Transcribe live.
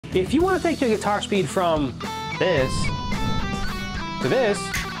if you want to take your guitar speed from this to this,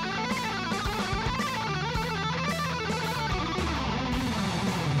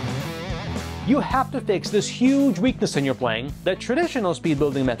 you have to fix this huge weakness in your playing that traditional speed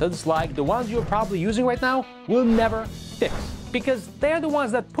building methods, like the ones you're probably using right now, will never fix, because they're the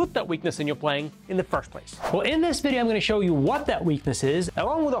ones that put that weakness in your playing in the first place. Well, in this video, I'm going to show you what that weakness is,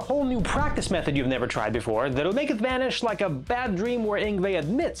 along with a whole new practice method you've never tried before that'll make it vanish like a bad dream where Yngwie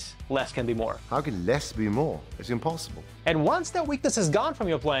admits less can be more. How can less be more? It's impossible. And once that weakness is gone from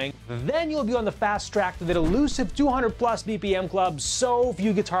your playing, then you'll be on the fast track to that elusive 200 plus BPM club so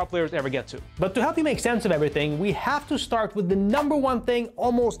few guitar players ever get to. But to help you make sense of everything, we have to start with the #1 thing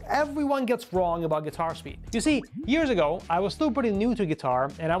almost everyone gets wrong about guitar speed. You see, years ago, I was still pretty new to guitar,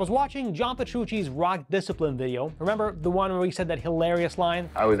 and I was watching John Petrucci's Rock Discipline video. Remember the one where he said that hilarious line?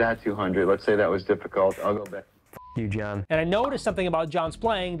 I was at 200, let's say that was difficult, I'll go back. You, John. And I noticed something about John's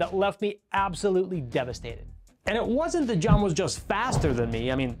playing that left me absolutely devastated. And it wasn't that John was just faster than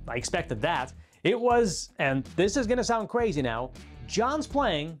me. I mean, I expected that. It was, and this is gonna sound crazy now, John's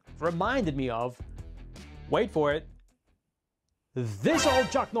playing reminded me of, wait for it, this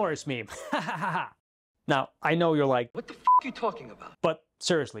old Chuck Norris meme. Now, I know you're like, what the f are you talking about? But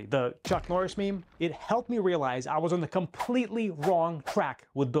seriously, the Chuck Norris meme, it helped me realize I was on the completely wrong track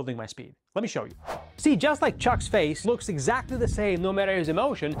with building my speed. Let me show you. See, just like Chuck's face looks exactly the same no matter his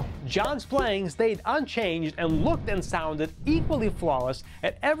emotion, John's playing stayed unchanged and looked and sounded equally flawless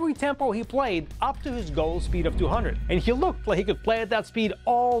at every tempo he played up to his goal speed of 200. And he looked like he could play at that speed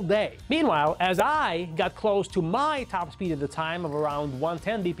all day. Meanwhile, as I got close to my top speed at the time of around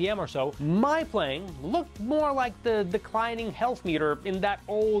 110 BPM or so, my playing looked more like the declining health meter in that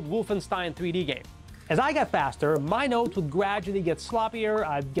old Wolfenstein 3D game. As I got faster, my notes would gradually get sloppier,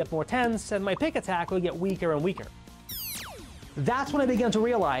 I'd get more tense, and my pick attack would get weaker and weaker. That's when I began to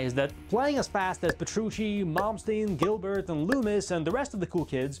realize that playing as fast as Petrucci, Malmsteen, Gilbert, and Loomis, and the rest of the cool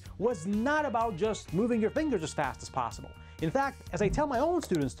kids was not about just moving your fingers as fast as possible. In fact, as I tell my own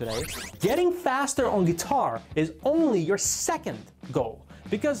students today, getting faster on guitar is only your second goal.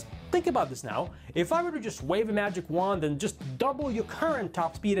 Because think about this now, if I were to just wave a magic wand and just double your current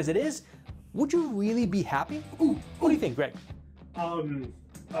top speed as it is, would you really be happy? Ooh, what do you think, Greg?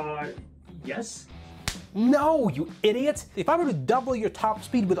 Yes. No, you idiot! If I were to double your top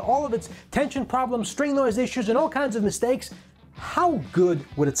speed with all of its tension problems, string noise issues, and all kinds of mistakes, how good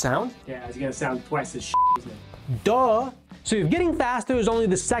would it sound? Yeah, it's gonna sound twice as isn't it? Duh! So if getting faster is only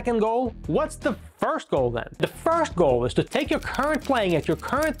the second goal, what's the first goal then? The first goal is to take your current playing at your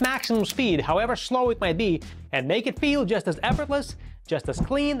current maximum speed, however slow it might be, and make it feel just as effortless, just as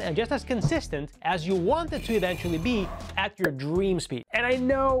clean, and just as consistent as you want it to eventually be at your dream speed. And I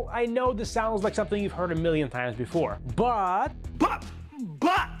know this sounds like something you've heard a million times before, but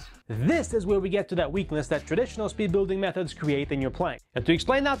this is where we get to that weakness that traditional speed building methods create in your playing. And to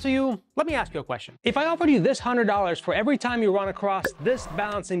explain that to you, let me ask you a question. If I offered you this $100 for every time you run across this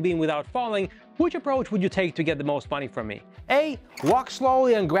balancing beam without falling, which approach would you take to get the most money from me? A, walk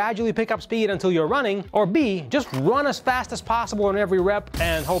slowly and gradually pick up speed until you're running, or B, just run as fast as possible on every rep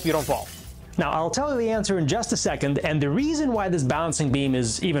and hope you don't fall. Now, I'll tell you the answer in just a second, and the reason why this balancing beam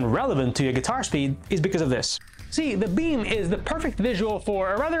is even relevant to your guitar speed is because of this. See, the beam is the perfect visual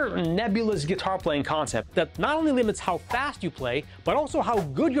for a rather nebulous guitar playing concept that not only limits how fast you play, but also how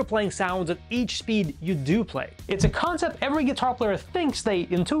good your playing sounds at each speed you do play. It's a concept every guitar player thinks they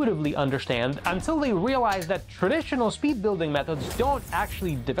intuitively understand until they realize that traditional speed building methods don't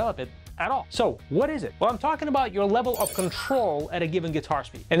actually develop it at all. So what is it? Well, I'm talking about your level of control at a given guitar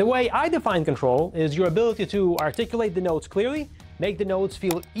speed. And the way I define control is your ability to articulate the notes clearly, make the notes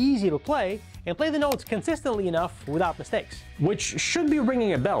feel easy to play, and play the notes consistently enough without mistakes. Which should be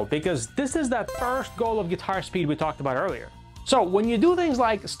ringing a bell, because this is that first goal of guitar speed we talked about earlier. So when you do things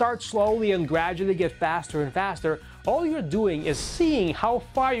like start slowly and gradually get faster and faster, all you're doing is seeing how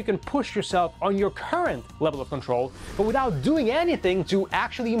far you can push yourself on your current level of control, but without doing anything to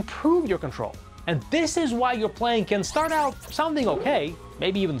actually improve your control. And this is why your playing can start out sounding okay,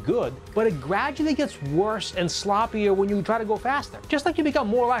 maybe even good, but it gradually gets worse and sloppier when you try to go faster. Just like you become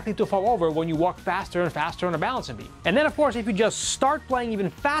more likely to fall over when you walk faster and faster on a balancing beam. And then of course, if you just start playing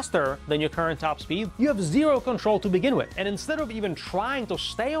even faster than your current top speed, you have zero control to begin with. And instead of even trying to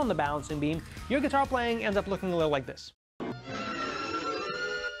stay on the balancing beam, your guitar playing ends up looking a little like this.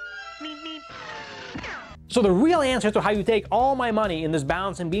 So the real answer to how you take all my money in this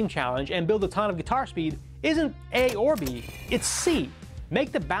balance and beam challenge and build a ton of guitar speed isn't A or B, it's C.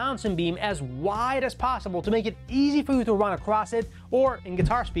 make the balancing beam as wide as possible to make it easy for you to run across it, or in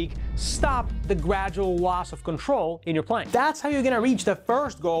guitar speak, stop the gradual loss of control in your playing. That's how you're gonna reach the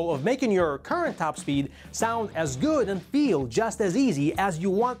first goal of making your current top speed sound as good and feel just as easy as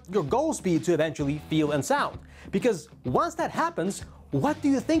you want your goal speed to eventually feel and sound. Because once that happens, what do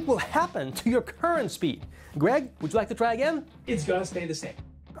you think will happen to your current speed? Greg, would you like to try again? It's gonna stay the same.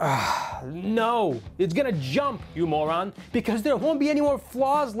 No, it's gonna jump, you moron, because there won't be any more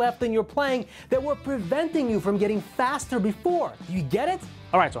flaws left in your playing that were preventing you from getting faster before. Do you get it?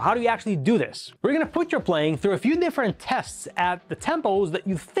 Alright, so how do you actually do this? We're gonna put your playing through a few different tests at the tempos that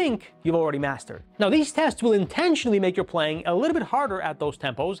you think you've already mastered. Now, these tests will intentionally make your playing a little bit harder at those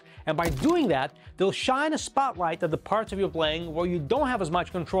tempos, and by doing that, they'll shine a spotlight at the parts of your playing where you don't have as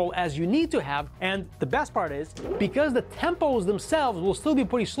much control as you need to have, and the best part is, because the tempos themselves will still be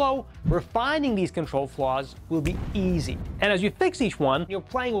pretty slow, refining these control flaws will be easy. And as you fix each one, your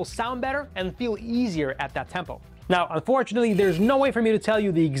playing will sound better and feel easier at that tempo. Now, unfortunately, there's no way for me to tell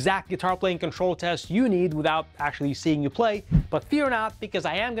you the exact guitar playing control test you need without actually seeing you play, but fear not, because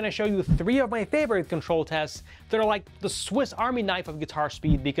I am going to show you 3 of my favorite control tests that are like the Swiss Army knife of guitar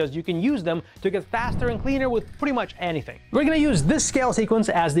speed, because you can use them to get faster and cleaner with pretty much anything. We're going to use this scale sequence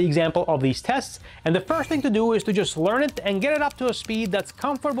as the example of these tests, and the first thing to do is to just learn it and get it up to a speed that's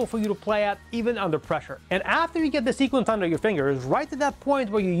comfortable for you to play at even under pressure. And after you get the sequence under your fingers, right at that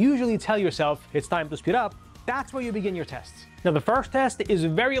point where you usually tell yourself it's time to speed up, that's where you begin your tests. Now, the first test is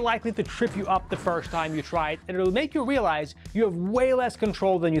very likely to trip you up the first time you try it, and it'll make you realize you have way less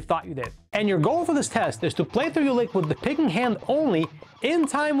control than you thought you did. And your goal for this test is to play through your lick with the picking hand only, in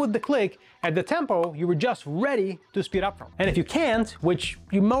time with the click, at the tempo you were just ready to speed up from. And if you can't, which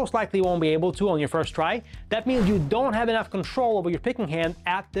you most likely won't be able to on your first try, that means you don't have enough control over your picking hand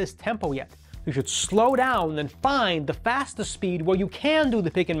at this tempo yet. You should slow down and find the fastest speed where you can do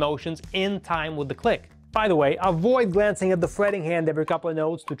the picking motions in time with the click. By the way, avoid glancing at the fretting hand every couple of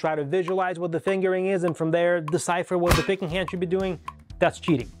notes to try to visualize what the fingering is and from there decipher what the picking hand should be doing. That's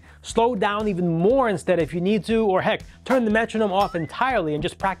cheating. Slow down even more instead if you need to, or heck, turn the metronome off entirely and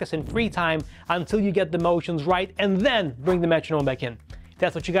just practice in free time until you get the motions right, and then bring the metronome back in. If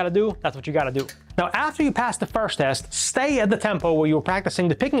that's what you gotta do, that's what you gotta do. Now, after you pass the first test, stay at the tempo where you were practicing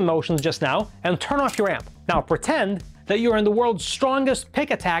the picking motions just now and turn off your amp. Now, pretend that you're in the world's strongest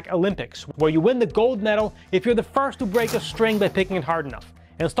pick attack Olympics, where you win the gold medal if you're the first to break a string by picking it hard enough,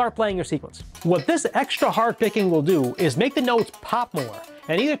 and start playing your sequence. What this extra hard picking will do is make the notes pop more,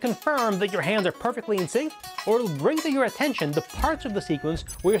 and either confirm that your hands are perfectly in sync, or it'll bring to your attention the parts of the sequence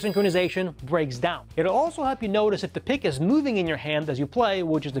where your synchronization breaks down. It'll also help you notice if the pick is moving in your hand as you play,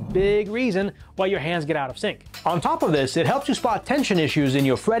 which is a big reason why your hands get out of sync. On top of this, it helps you spot tension issues in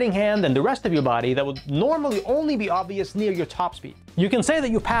your fretting hand and the rest of your body that would normally only be obvious near your top speed. You can say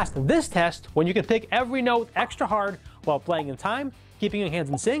that you passed this test when you can pick every note extra hard while playing in time, keeping your hands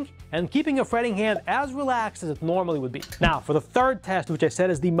in sync, and keeping your fretting hand as relaxed as it normally would be. Now, for the third test, which I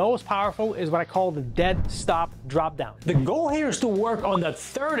said is the most powerful, is what I call the dead stop drop down. The goal here is to work on that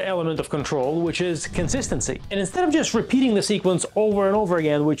third element of control, which is consistency. And instead of just repeating the sequence over and over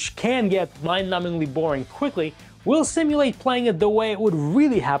again, which can get mind-numbingly boring quickly, we'll simulate playing it the way it would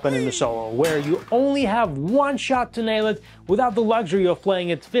really happen in the solo, where you only have one shot to nail it without the luxury of playing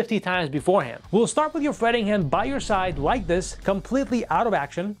it 50 times beforehand. We'll start with your fretting hand by your side like this, completely out of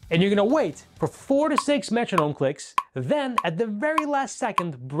action, and you're gonna wait for 4 to 6 metronome clicks, then at the very last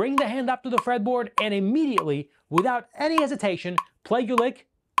second, bring the hand up to the fretboard and immediately, without any hesitation, play your lick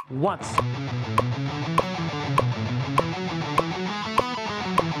once.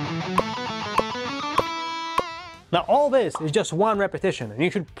 Now, all this is just one repetition, and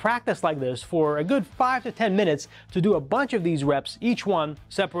you should practice like this for a good 5 to 10 minutes to do a bunch of these reps, each one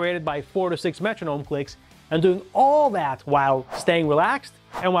separated by 4 to 6 metronome clicks, and doing all that while staying relaxed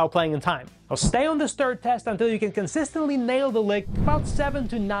and while playing in time. Now, stay on this third test until you can consistently nail the lick about 7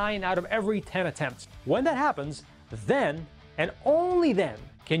 to 9 out of every 10 attempts. When that happens, then, and only then,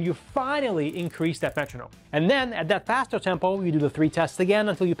 can you finally increase that metronome. And then at that faster tempo, you do the 3 tests again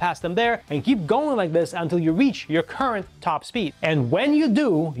until you pass them there, and keep going like this until you reach your current top speed. And when you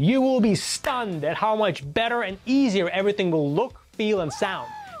do, you will be stunned at how much better and easier everything will look, feel, and sound,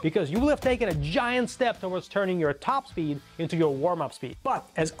 because you will have taken a giant step towards turning your top speed into your warm-up speed. But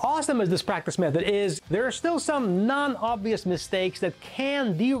as awesome as this practice method is, there are still some non-obvious mistakes that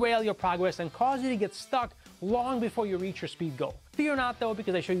can derail your progress and cause you to get stuck long before you reach your speed goal. Fear not though,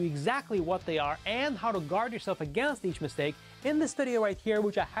 because I show you exactly what they are and how to guard yourself against each mistake in this video right here,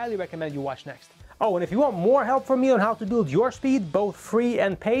 which I highly recommend you watch next. Oh, and if you want more help from me on how to build your speed, both free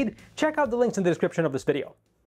and paid, check out the links in the description of this video.